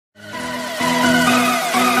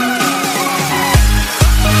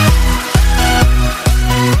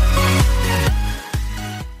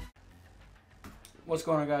what's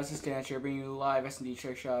going on, guys? It's Dan here, bringing you live SnD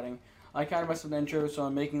TrickShotting. I kind of messed up the intro, so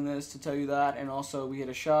I'm making this to tell you that, and also we hit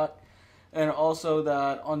a shot, and also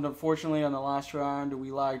that unfortunately on the last round we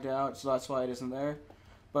lagged out, so that's why it isn't there.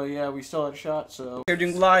 But yeah, we still had a shot, so we're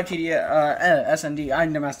doing live SnD. I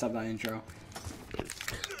messed up that intro.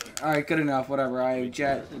 Alright, good enough, whatever. I have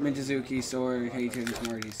Jet, Mintizuki, Sword, Hayton,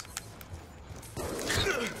 Smarties.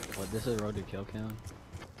 What, this is Road to Kill Cam?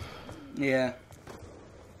 Yeah.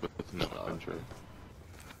 With no intro.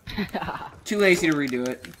 Too lazy to redo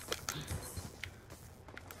it.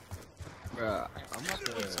 Bruh,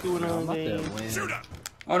 What's going on, man?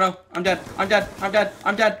 Oh no, I'm dead. I'm dead. I'm dead.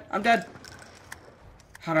 I'm dead. I'm dead.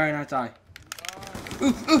 How did I not die?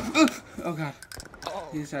 Oof, oof, oof. Oh god.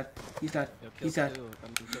 He's dead. He's dead. He's dead.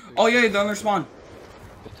 Oh yeah, they're on their spawn.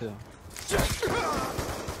 Kill two.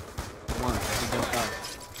 Come on, jump out.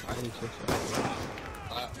 I need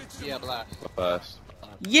to Yeah, blast. Fast.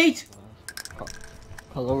 Yeet!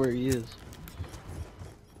 Hello, where he is.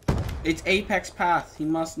 It's Apex Path. He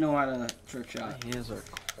must know how to trick shot. My hands are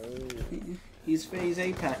cold. He's phase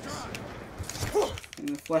Apex. In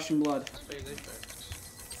the flesh and blood.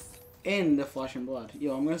 In the flesh and blood.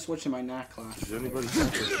 Yo, I'm gonna switch to my NAC class. Does anybody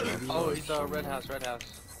Oh, he's red house, red house.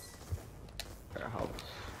 Red house.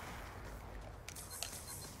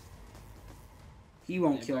 He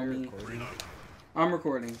won't kill me. I'm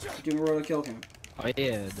recording. Doing a road to kill him. Oh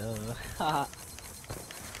yeah, duh.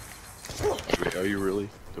 Wait, are you really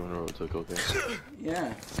doing a road to kill cam?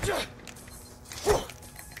 Yeah.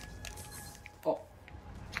 Oh.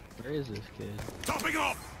 Where is this kid? Topping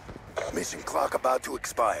off! Mission clock about to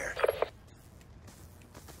expire.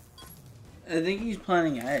 I think he's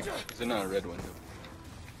planning ahead. Is it not a red window?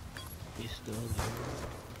 He's still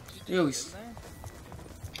there. Yo, he's...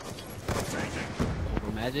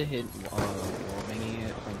 Imagine hitting wall banging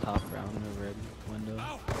it from top round in the red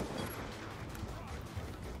window.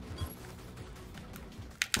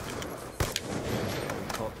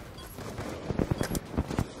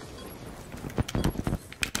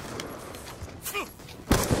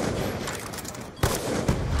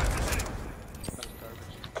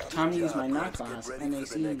 Time to use my NAC class.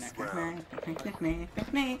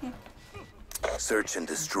 NAC. Search and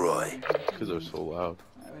destroy. Because they're so loud.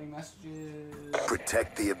 Messages.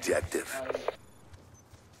 Protect the objective.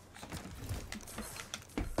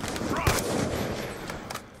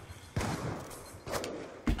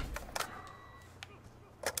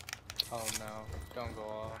 Oh no, don't go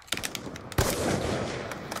off.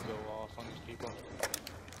 Go off on these people.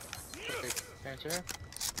 Answer?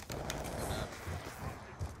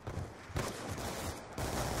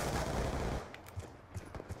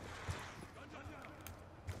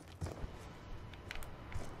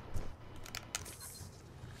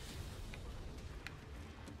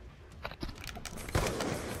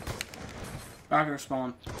 Back to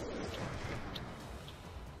spawn.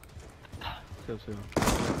 Kill two.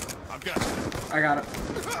 I've got it. I got it.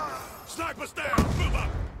 Snipers down. Move up.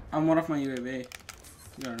 I'm one off my UAV.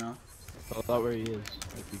 You don't know. Tell out where he is,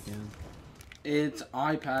 if you can. It's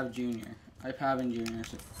iPad Junior. iPad and Junior.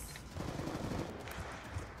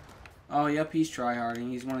 Oh, yep, he's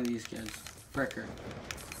tryharding. He's one of these kids. Fricker.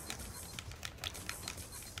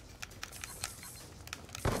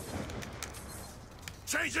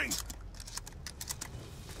 Changing.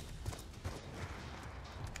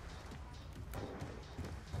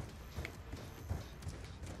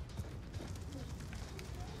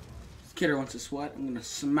 Kidder wants to sweat. I'm gonna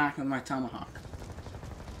smack him with my tomahawk.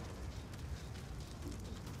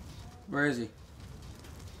 Where is he?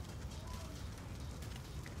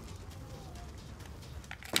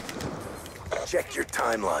 Check your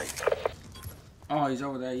timeline. Oh, he's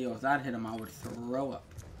over there. Yo, if that hit him, I would throw up.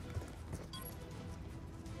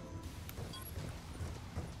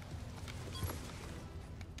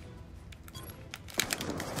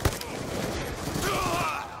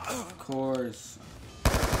 Of course.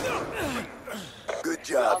 Good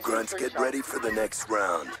job, Grunts. Get ready for the next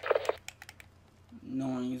round.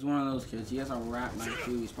 No, he's one of those kids. He has a rat knife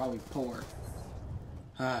too. He's probably poor.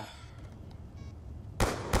 Ah.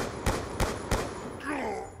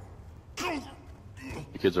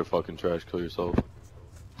 You kids are fucking trash, kill yourself.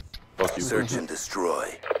 Fuck you. Search and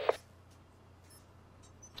destroy.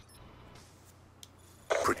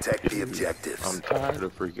 Protect the objectives. I'm tired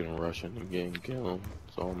of freaking rushing and getting killed,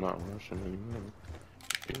 so I'm not rushing anymore.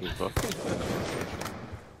 Getting fucking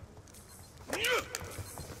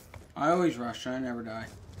I always rush. I never die.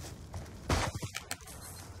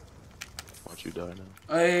 Watch you die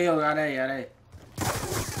now. Hey, yo, got A.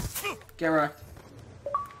 Get wrecked.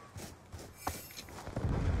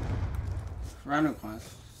 Random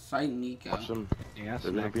class. Sight Nico. Watch them. Yeah, I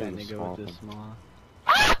They're gonna smacked be that in the nigga swamp. with this small.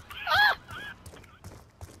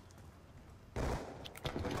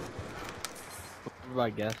 Over by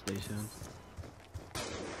gas station.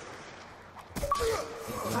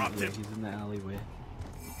 He's in the alleyway.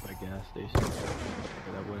 By gas station.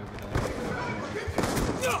 Whatever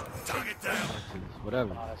that. Target down.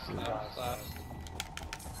 Whatever.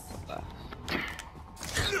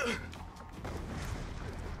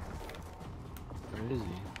 Where is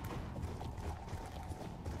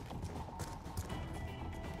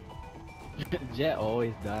he? Jet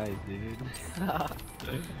always dies, dude. I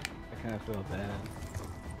kind of feel bad.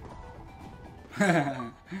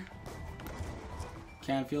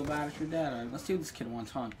 Can't feel bad if you're dead. Alright, let's see what this kid wants,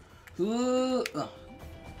 huh? Ooh, ugh.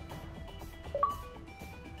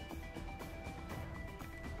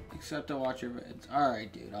 Accept to watch your vids.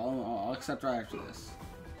 Alright, dude. I'll accept right after this.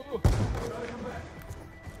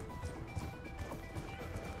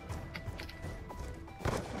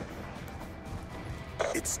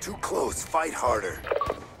 It's too close. Fight harder.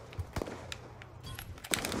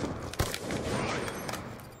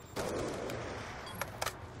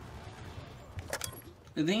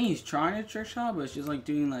 The thing he's trying to trick shot, but it's just like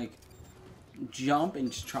doing like jump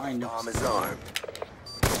and just trying to. Bomb is armed.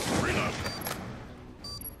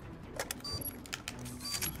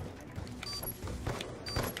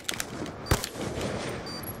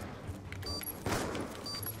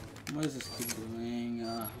 What is this kid doing?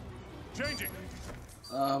 Changing.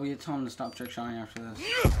 We had told him to stop trick shotting after this.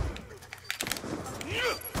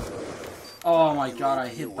 Oh my god, I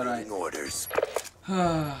hit, but I. Orders.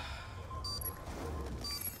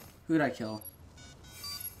 Who'd I kill?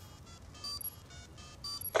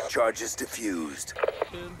 Charges diffused.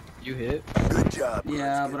 You hit? Good job.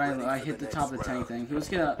 Yeah, Let's but get ready I for hit the next top of the tank round. thing. Who's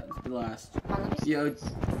gonna be last? Yo,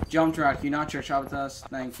 jump track, you not trick shot with us?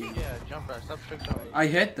 Thank you. Yeah, jump right. Stop trick shotting. I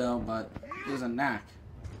hit though, but it was a knack.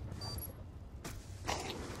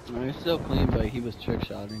 I mean, it's still clean, but he was trick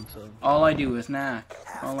shotting, so. All I do is knack.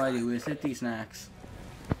 All I do is hit these knacks.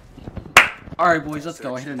 Alright boys, let's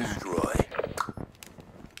go. I hit a knack. Destroy.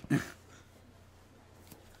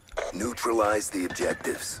 Neutralize the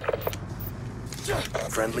objectives.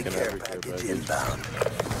 Friendly care package inbound.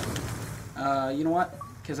 You know what?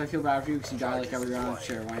 Because I feel bad for you because you die like every round.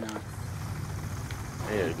 Sure, why not?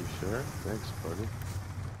 Hey, are you sure? Thanks, buddy.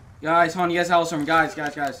 Guys, hold on, you guys Hellstorm. Guys.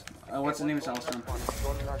 What's the name of Hellstorm?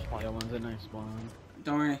 Yeah, one's a nice spawn.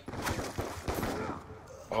 Don't worry.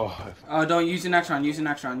 Oh, Don't use the next round. Use the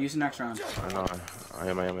next round. Use the next round. I know. I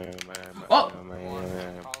am. Oh!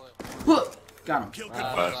 Got him.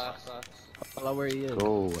 Hello, where he is.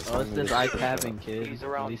 Go. Oh, it's this iPadding kid.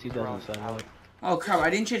 At least he doesn't set up. Oh crap,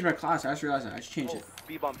 I didn't change my class. I just realized that. I should change it.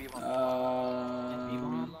 B-bomb. Feeling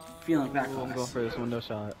like that Ooh, I'm going class. for this window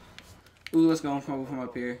shot. Ooh, let's go from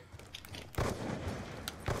up here.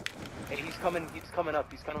 Hey, he's coming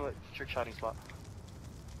up. He's coming with trick shotting spot.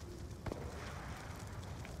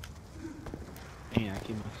 Yeah, I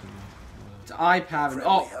keep messing up. It's iPad.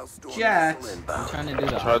 Oh, Jet. I'm trying to do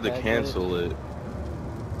the I tried to iPad cancel it. It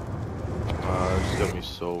just got me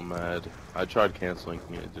so mad. I tried canceling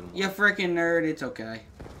it, it didn't work. You freaking nerd. It's okay.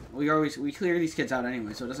 We clear these kids out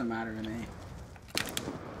anyway, so it doesn't matter to me. Yeah,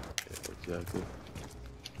 exactly.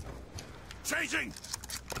 Changing.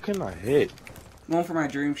 How can I hit? Going for my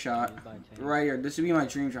dream shot. Right here. This would be my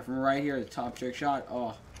dream shot from right here, the top trick shot.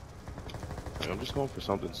 Oh. Like, I'm just going for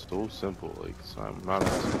something so simple. Like, so I'm not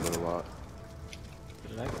asking for a lot.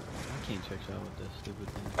 Dude, I can't trick shot with this stupid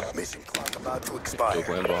thing. Mission clock about to Go expire.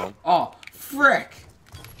 blame bomb. Oh, frick.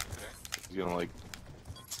 He's gonna like.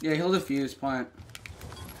 Yeah, he'll defuse plant.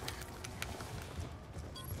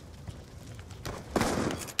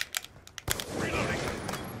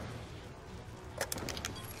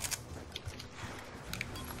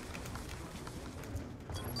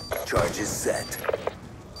 Charges set.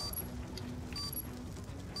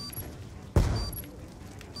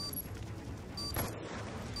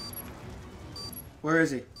 Where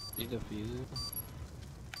is he? He defused.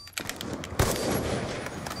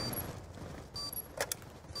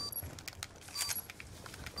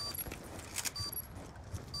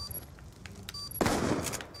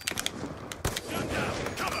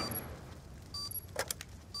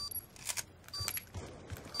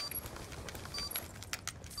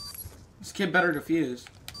 This kid better defuse.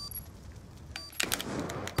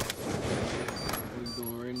 He's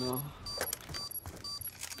going right now.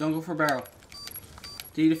 Don't go for barrel.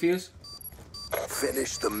 Do you defuse?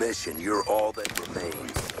 Finish the mission. You're all that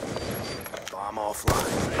remains. Bomb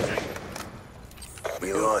offline.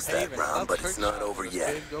 We lost that round, but it's not over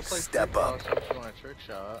yet. Step up. Trick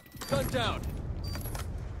shot. Gun down.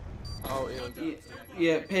 Oh,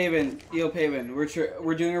 Yeah, Paven. Yo, Paven.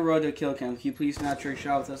 We're doing a road to kill cam. Can you please not trick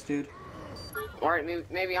shot with us, dude? Alright,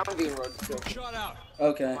 maybe I'm being road to kill. Shot out.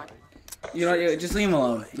 Okay. You know, just leave him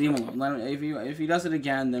alone. Leave him alone. Let him, if he does it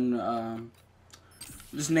again, then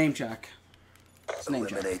just name check. Just name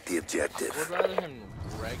check. Eliminate the I would objective. rather him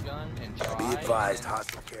red gun and try. Be advised, than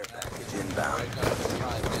hostile care package inbound. red gun and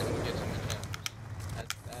try and get some attempts.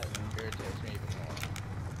 That irritates me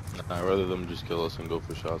even more. I'd rather them just kill us and go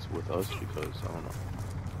for shots with us because I don't know.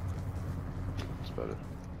 It's better.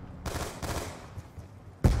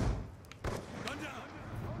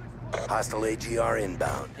 Hostile AGR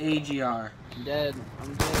inbound. AGR. I'm dead.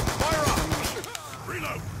 I'm dead. One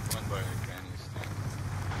by the granny stand.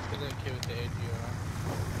 Is that kid with the AGR?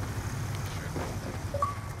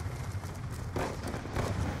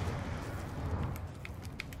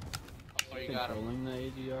 Oh, you got him. Controlling the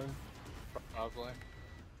AGR. Probably.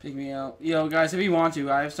 Pick me up. Yo, guys, if you want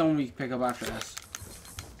to, I have someone we can pick up after this.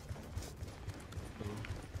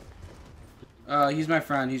 He's my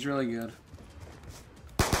friend. He's really good.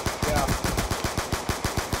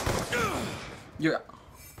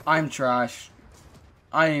 I'm trash.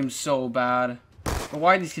 I am so bad. But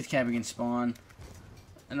why these kids camping in spawn?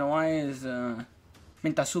 And why is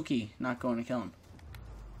Mintasuki not going to kill him?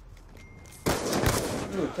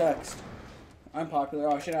 Ooh, text. I'm popular.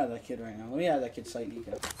 Oh, I should add that kid right now. Let me add that kid site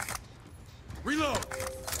Nico. Reload!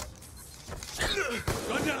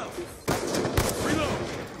 Gun down! Reload!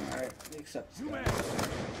 Alright, accept this guy.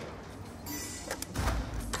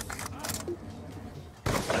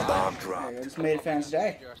 Bomb There dropped. you go. Just made it fans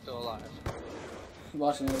day. You're still alive.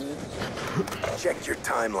 Watching the video. Check your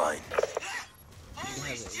timeline. He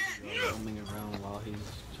has an AGR roaming around while he's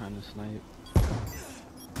trying to snipe.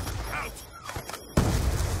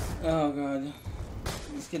 Oh god.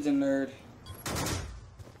 This kid's a nerd.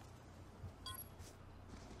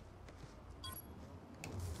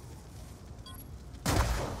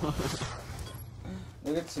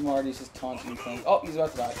 Look at Smarty's just taunting things. Oh, he's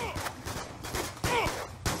about to die.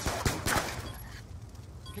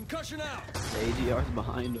 Concussion out! The AGR's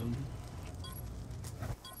behind him.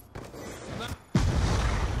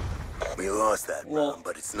 We lost that round,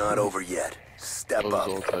 but it's not over yet. Step That was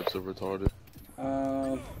all up. types of retarded.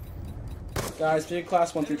 Guys, pick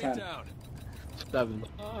class 1 through 10. 7.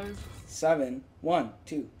 7. 1,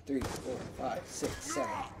 2, 3, 4, 5, 6, 7.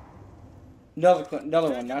 Another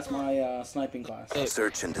one. That's my sniping class.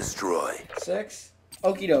 Search and destroy. 6.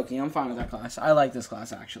 Okie dokie. I'm fine with that class. I like this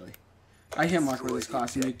class actually. I hit mark with this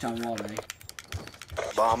class in Nuketown already.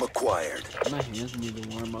 Bomb acquired. My hands need to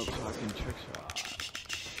warm up so I can trick shot.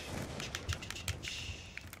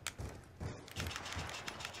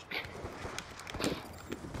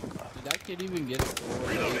 Did that kid even get it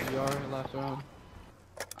for AGR last round?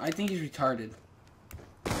 I think he's retarded.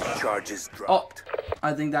 Charges dropped.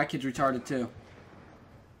 I think that kid's retarded too.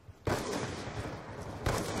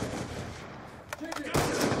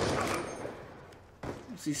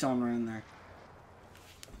 See someone right in there.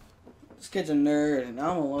 This kid's a nerd and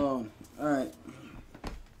I'm alone. Alright.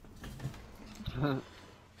 Oh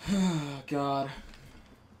god.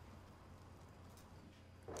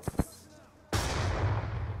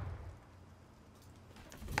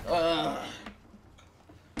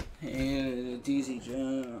 And DZ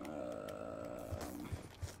jump.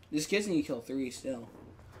 This kid's need to kill 3 still.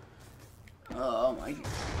 Oh my.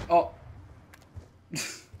 Oh.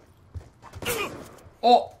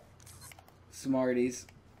 Oh. Smarties.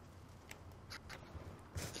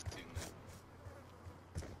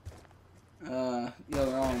 Yeah,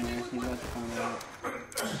 they're all in there. He's about to find out.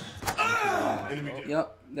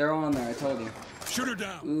 Yep, they're all in there. I told you. Shoot her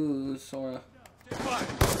down. Ooh, Sora.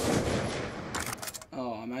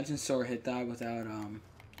 Oh, imagine Sora hit that without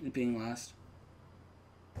it being last.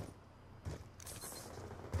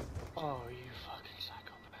 Oh, you fucking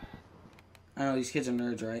psychopath. I know these kids are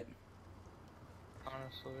nerds, right?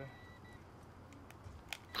 Honestly.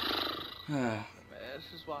 Ah.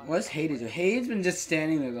 This is why. What's Hayden do? Hayden's been just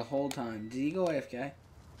standing there the whole time. Did he go AFK?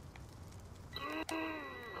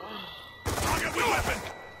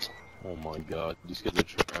 Oh my god, these kids are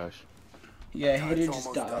trash. Yeah, Hayden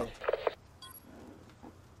just died.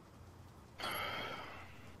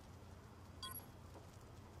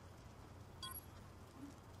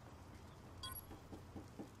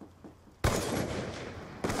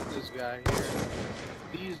 This guy here.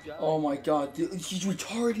 These guys. Oh my god, dude, he's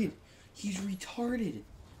retarded. He's retarded.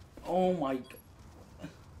 Oh my god.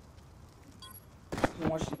 I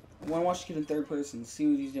want to watch the kid in third person, see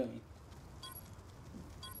what he's doing.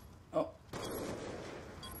 Oh.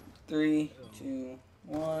 3, 2,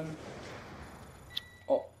 1.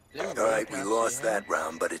 Oh. Alright, we lost that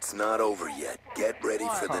round, but it's not over yet. Get ready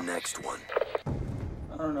for the next one.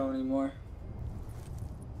 I don't know anymore.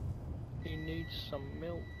 He needs some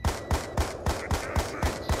milk.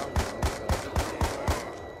 Some milk.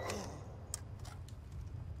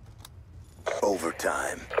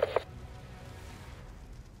 Overtime.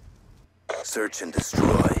 Search and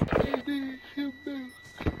destroy.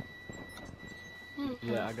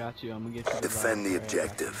 Yeah, I got you. I'm gonna get you. Defend the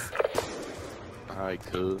objective. I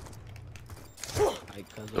could. Alright,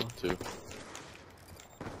 cuzzo. Up to. Don't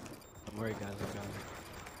worry, guys. I got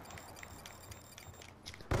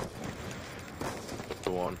it. Up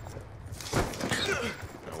to one.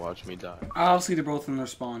 Now watch me die. I'll see they're both in their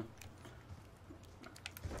spawn.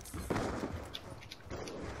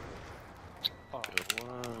 Good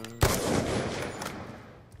one.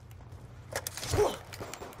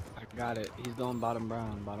 I got it. He's going bottom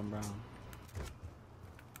brown. Bottom brown.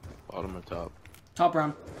 Bottom or top? Top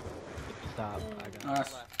round. Stop. I got it.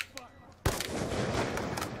 Nice.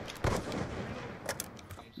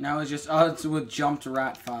 Now it's just us with jumped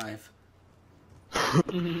rat 5.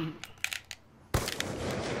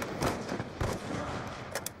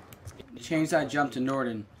 Change that jump to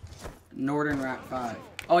Norden. Norden rat 5.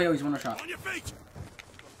 Oh yeah, he's one shot. On your feet.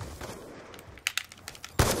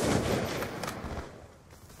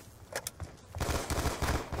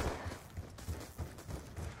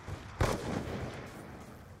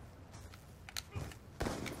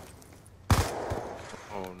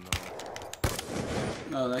 Oh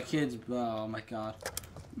no. Oh, that kid's. Oh my god.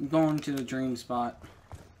 I'm going to the dream spot.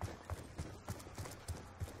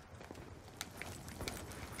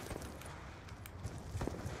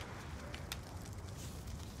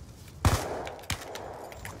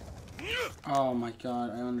 Oh my god,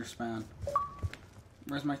 I understand.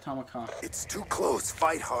 Where's my tomahawk? It's too close.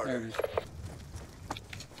 Fight There harder. it is.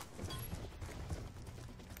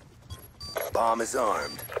 Bomb is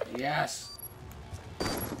armed. Yes.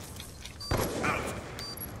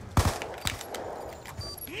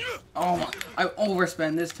 Oh my! I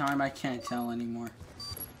overspent this time. I can't tell anymore.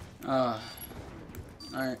 All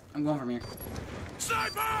right, I'm going from here.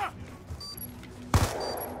 Sniper!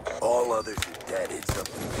 All others are dead. It's up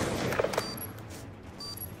to you.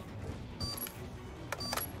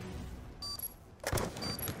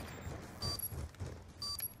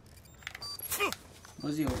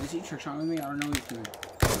 Is he trick-shotting with me? I don't know what he's doing.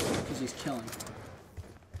 Because he's killing.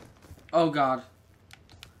 Oh god.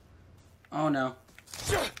 Oh no.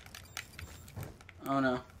 Oh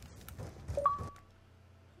no.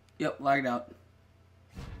 Yep, lagged out.